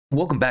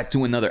Welcome back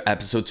to another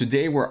episode.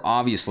 Today we're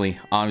obviously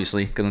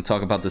going to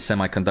talk about the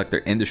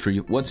semiconductor industry.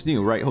 What's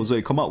new, right,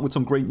 Jose? Come out with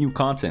some great new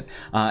content.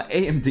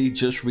 AMD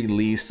just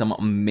released some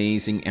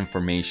amazing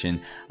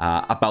information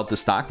about the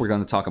stock. We're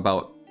going to talk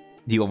about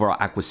the overall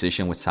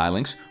acquisition with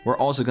Xilinx. We're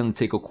also going to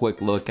take a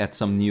quick look at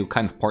some new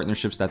kind of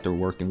partnerships that they're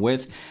working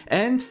with.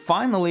 And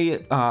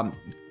finally,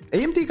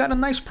 AMD got a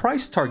nice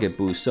price target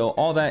boost. So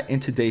all that in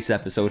today's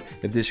episode.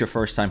 If this is your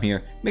first time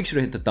here, make sure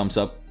to hit the thumbs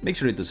up, make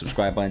sure to hit the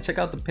subscribe button, check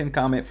out the pinned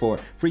comment for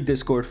free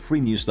Discord,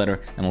 free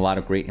newsletter, and a lot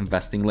of great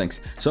investing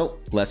links. So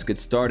let's get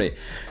started.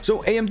 So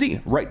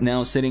AMD right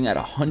now sitting at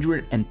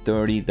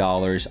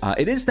 $130.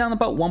 It is down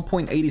about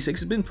 1.86.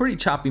 It's been pretty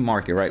choppy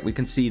market, right? We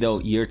can see though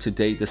year to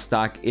date the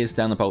stock is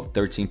down about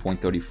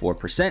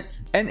 13.34%,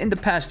 and in the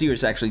past year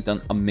it's actually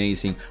done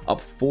amazing,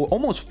 up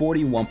almost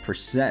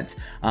 41%.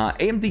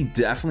 AMD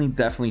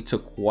definitely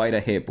took quite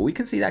a hit, but we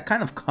can see that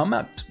kind of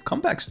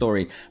comeback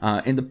story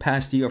in the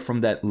past year.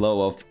 From that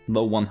low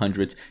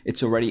 100s,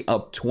 it's already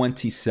up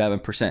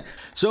 27%.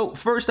 So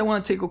first I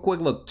want to take a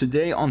quick look.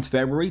 Today on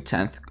February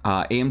 10th,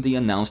 AMD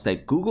announced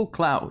that Google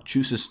Cloud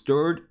chooses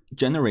third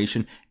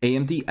generation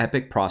AMD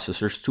EPYC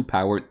processors to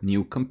power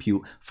new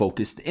compute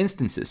focused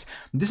instances.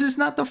 This is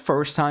not the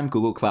first time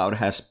Google Cloud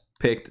has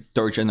picked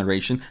third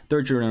generation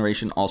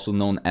also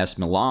known as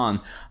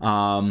Milan,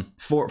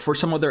 for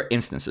some of their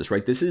instances,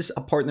 right? This is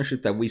a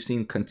partnership that we've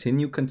seen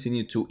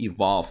continue to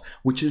evolve,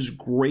 which is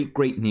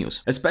great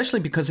news,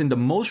 especially because in the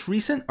most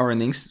recent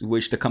earnings,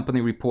 which the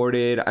company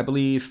reported, I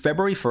believe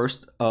February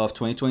 1st of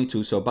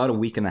 2022, so about a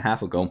week and a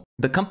half ago,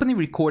 the company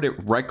recorded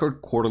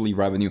record quarterly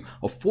revenue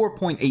of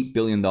 $4.8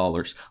 billion,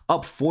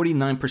 up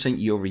 49%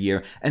 year over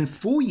year, and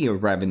full year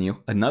revenue,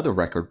 another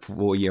record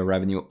full year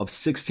revenue of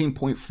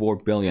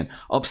 $16.4 billion,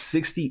 up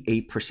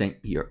 68%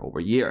 year over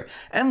year.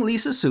 And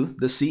Lisa Su,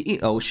 the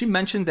CEO, she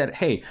mentioned that,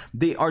 hey,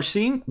 they are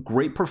seeing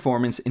great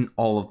performance in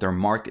all of their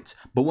markets,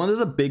 but one of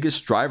the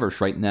biggest drivers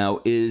right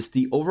now is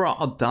the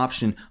overall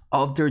adoption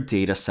of their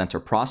data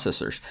center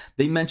processors.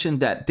 They mentioned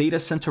that data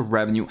center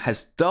revenue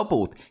has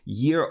doubled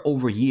year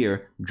over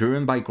year,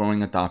 driven by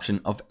growing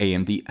adoption of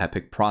AMD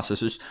EPYC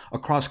processors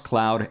across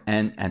cloud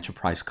and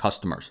enterprise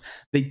customers.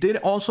 They did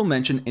also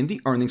mention in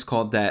the earnings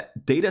call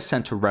that data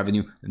center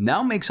revenue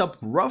now makes up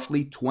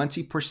roughly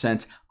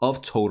 20%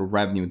 of total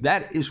revenue.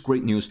 That is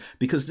great news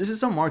because this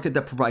is a market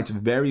that provides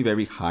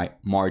very high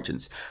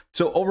margins.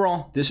 So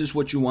overall, this is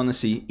what you want to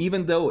see.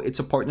 Even though it's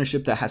a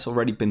partnership that has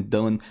already been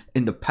done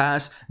in the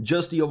past,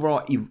 just the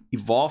overall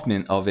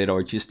evolvement of it,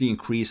 or just the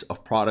increase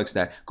of products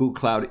that Google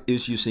Cloud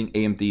is using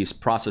AMD's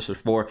processors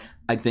for,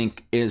 I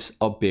think is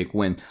a big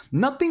win.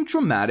 Nothing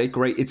dramatic,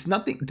 right? It's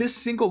nothing. This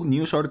single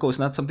news article is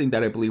not something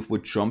that I believe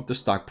would jump the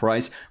stock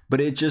price, but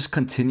it just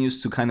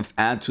continues to kind of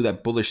add to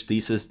that bullish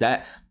thesis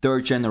that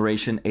third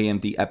generation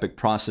AMD EPYC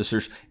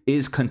processors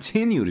is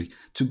continuing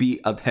to be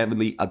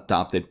heavily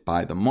adopted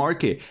by the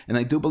market. And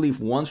I do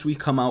believe once we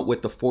come out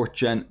with the 4th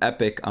gen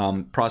EPYC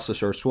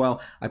processor as well,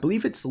 I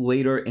believe it's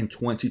later in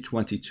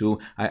 2022.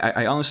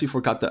 I honestly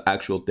forgot the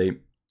actual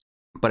date,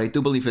 but I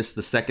do believe it's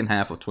the second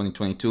half of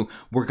 2022.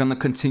 We're going to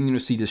continue to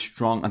see this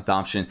strong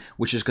adoption,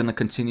 which is going to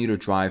continue to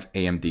drive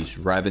AMD's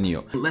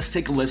revenue. Let's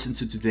take a listen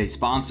to today's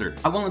sponsor.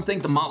 I want to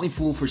thank The Motley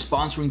Fool for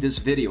sponsoring this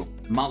video.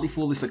 The Motley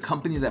Fool is a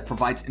company that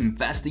provides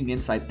investing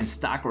insight and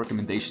stock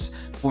recommendations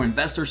for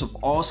investors of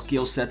all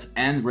skill sets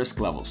and risk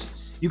levels.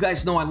 You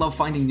guys know I love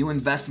finding new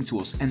investing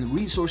tools and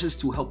resources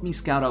to help me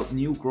scout out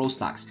new growth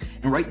stocks.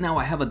 And right now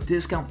I have a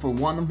discount for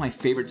one of my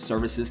favorite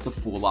services The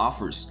Fool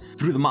offers.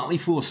 Through the Motley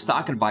Fool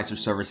Stock Advisor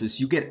services,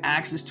 you get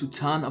access to a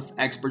ton of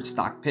expert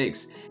stock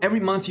picks. Every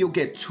month you'll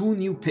get 2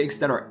 new picks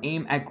that are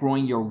aimed at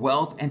growing your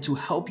wealth and to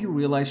help you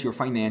realize your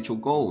financial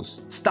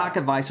goals. Stock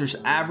Advisor's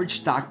average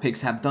stock picks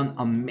have done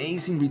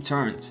amazing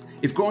returns.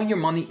 If growing your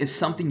money is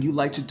something you'd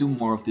like to do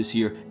more of this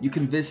year, you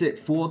can visit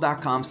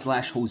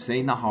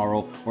fool.com/Jose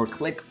Najarro or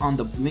click on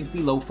the link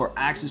below for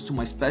access to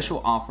my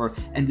special offer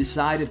and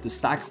decide if the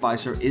stock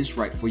advisor is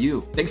right for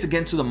you. Thanks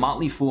again to the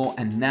Motley Fool,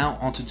 and now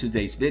onto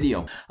today's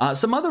video.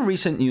 Some other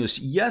recent news.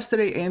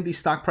 Yesterday, AMD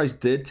stock price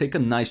did take a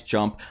nice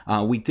jump.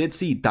 We did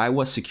see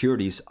Daiwa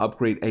Securities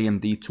upgrade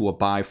AMD to a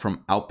buy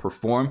from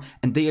Outperform,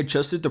 and they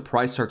adjusted the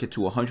price target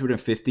to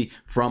 150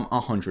 from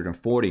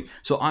 140.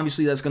 So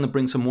obviously that's going to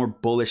bring some more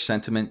bullish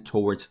sentiment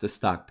towards the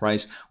stock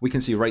price. We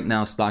can see right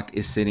now stock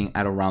is sitting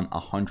at around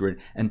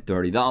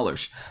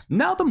 $130.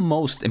 Now the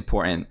most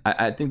important,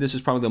 I think this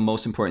is probably the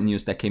most important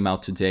news that came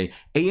out today.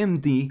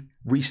 AMD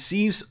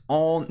receives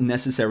all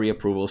necessary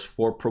approvals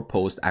for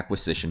proposed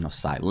acquisition of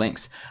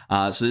Xilinx.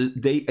 So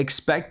they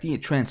expect the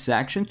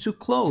transaction to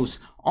close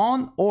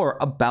on or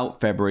about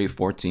February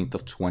 14th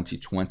of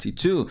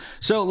 2022.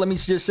 So let me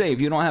just say,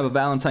 if you don't have a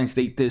Valentine's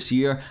Day this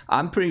year,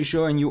 I'm pretty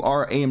sure, and you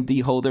are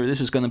AMD holder,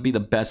 this is going to be the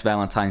best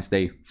Valentine's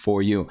Day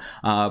for you.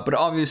 But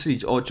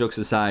obviously, all jokes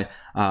aside,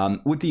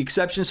 with the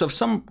exceptions of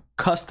some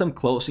custom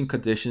closing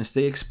conditions,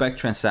 they expect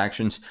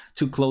transactions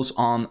to close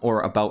on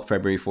or about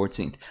February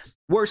 14th.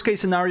 Worst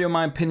case scenario, in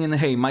my opinion,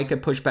 hey, might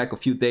get pushed back a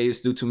few days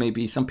due to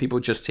maybe some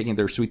people just taking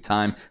their sweet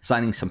time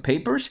signing some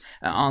papers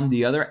on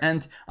the other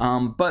end.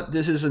 But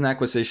this is an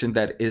acquisition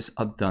that is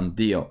a done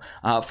deal.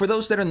 For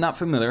those that are not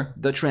familiar,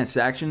 the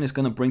transaction is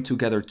going to bring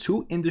together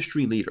two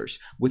industry leaders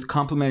with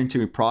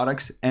complementary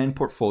products and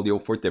portfolio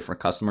for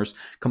different customers,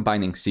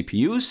 combining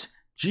CPUs,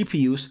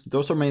 GPUs,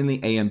 those are mainly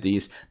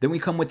AMDs. Then we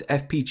come with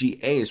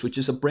FPGAs, which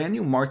is a brand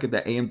new market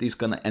that AMD is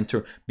going to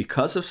enter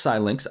because of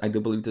Xilinx. I do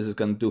believe this is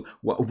going to do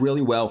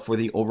really well for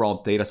the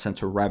overall data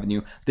center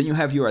revenue. Then you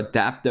have your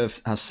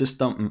adaptive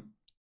system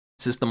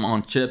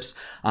on chips,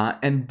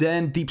 and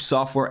then deep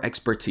software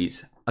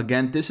expertise.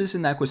 Again, this is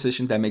an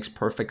acquisition that makes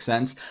perfect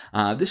sense.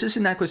 This is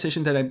an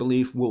acquisition that I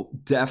believe will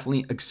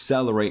definitely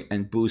accelerate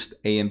and boost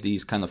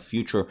AMD's kind of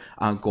future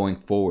going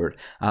forward,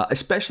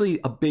 especially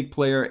a big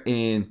player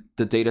in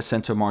the data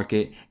center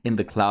market, in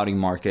the clouding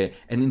market,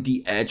 and in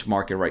the edge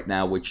market right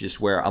now, which is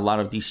where a lot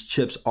of these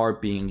chips are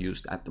being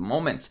used at the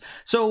moment.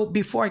 So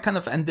before I kind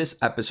of end this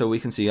episode, we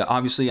can see,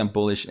 obviously I'm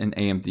bullish in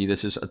AMD.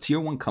 This is a tier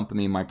 1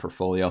 company in my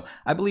portfolio.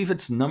 I believe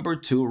it's number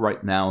 2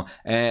 right now,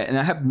 and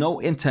I have no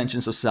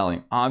intentions of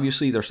selling.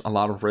 Obviously, there's a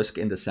lot of risk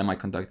in the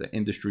semiconductor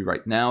industry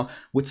right now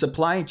with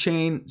supply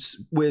chains,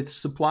 with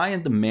supply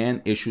and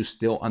demand issues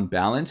still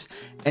unbalanced.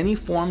 Any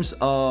forms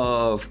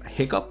of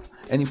hiccup,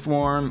 any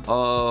form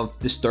of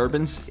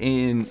disturbance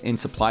in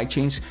supply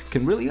chains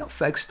can really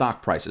affect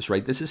stock prices,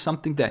 right? This is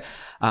something that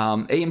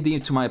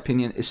AMD, to my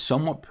opinion, is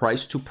somewhat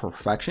priced to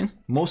perfection.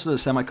 Most of the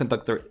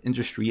semiconductor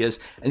industry is,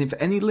 and if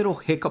any little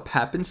hiccup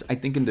happens, I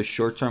think in the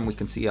short term we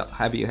can see a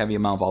heavy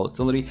amount of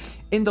volatility.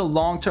 In the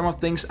long term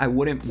of things, I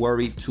wouldn't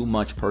worry too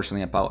much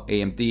personally about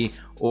AMD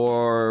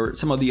or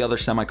some of the other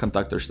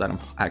semiconductors that I'm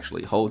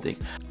actually holding.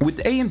 With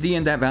AMD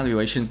and that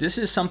valuation, this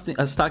is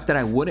a stock that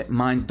I wouldn't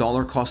mind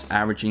dollar cost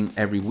averaging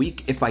every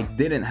week if I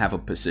didn't have a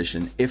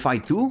position. If I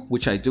do,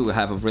 which I do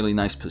have a really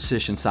nice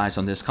position size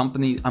on this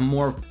company, I'm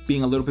more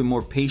being a little bit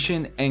more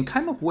patient and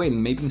kind of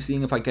waiting, maybe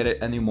seeing if I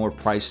get any more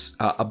price,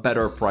 a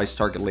better price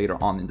target later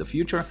on in the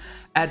future.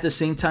 At the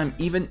same time,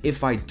 even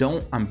if I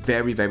don't, I'm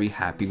very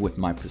happy with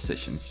my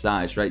position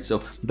size, right?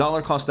 So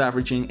dollar cost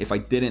averaging if I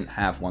didn't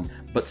have one,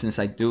 but since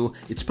I do,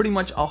 it's pretty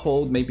much a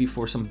hold, maybe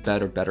for some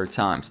better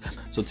times.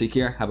 So take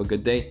care, have a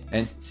good day,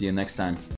 and see you next time.